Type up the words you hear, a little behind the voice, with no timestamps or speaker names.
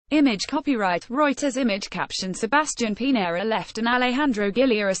Image copyright Reuters image caption Sebastián Pinera left and Alejandro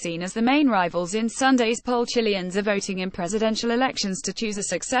Gil are seen as the main rivals in Sunday's poll. Chileans are voting in presidential elections to choose a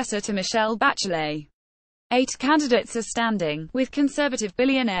successor to Michelle Bachelet. 8 candidates are standing, with conservative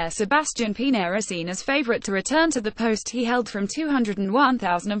billionaire Sebastián Pinera seen as favorite to return to the post he held from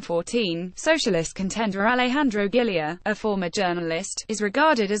 2001-2014. Socialist contender Alejandro Gil, a former journalist, is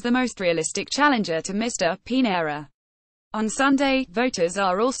regarded as the most realistic challenger to Mr. Pinera. On Sunday, voters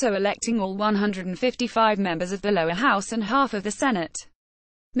are also electing all 155 members of the lower house and half of the Senate.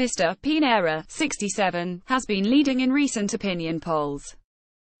 Mr. Pinera, 67, has been leading in recent opinion polls.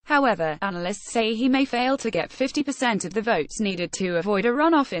 However, analysts say he may fail to get 50% of the votes needed to avoid a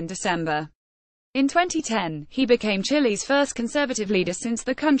runoff in December. In 2010, he became Chile's first conservative leader since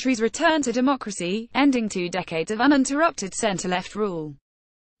the country's return to democracy, ending 2 decades of uninterrupted center-left rule.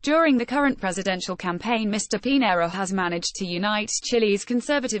 During the current presidential campaign, Mr. Pinera has managed to unite Chile's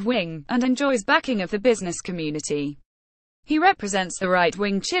conservative wing, and enjoys backing of the business community. He represents the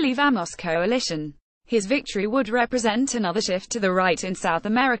right-wing Chile Vamos coalition. His victory would represent another shift to the right in South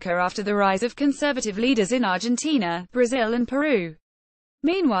America after the rise of conservative leaders in Argentina, Brazil and Peru.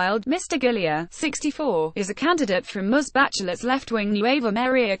 Meanwhile, Mr. Gil, 64, is a candidate from Ms. Bachelet's left-wing Nueva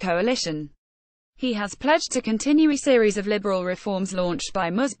Maria coalition. He has pledged to continue a series of liberal reforms launched by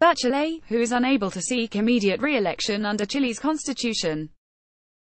Ms. Bachelet, who is unable to seek immediate re-election under Chile's constitution.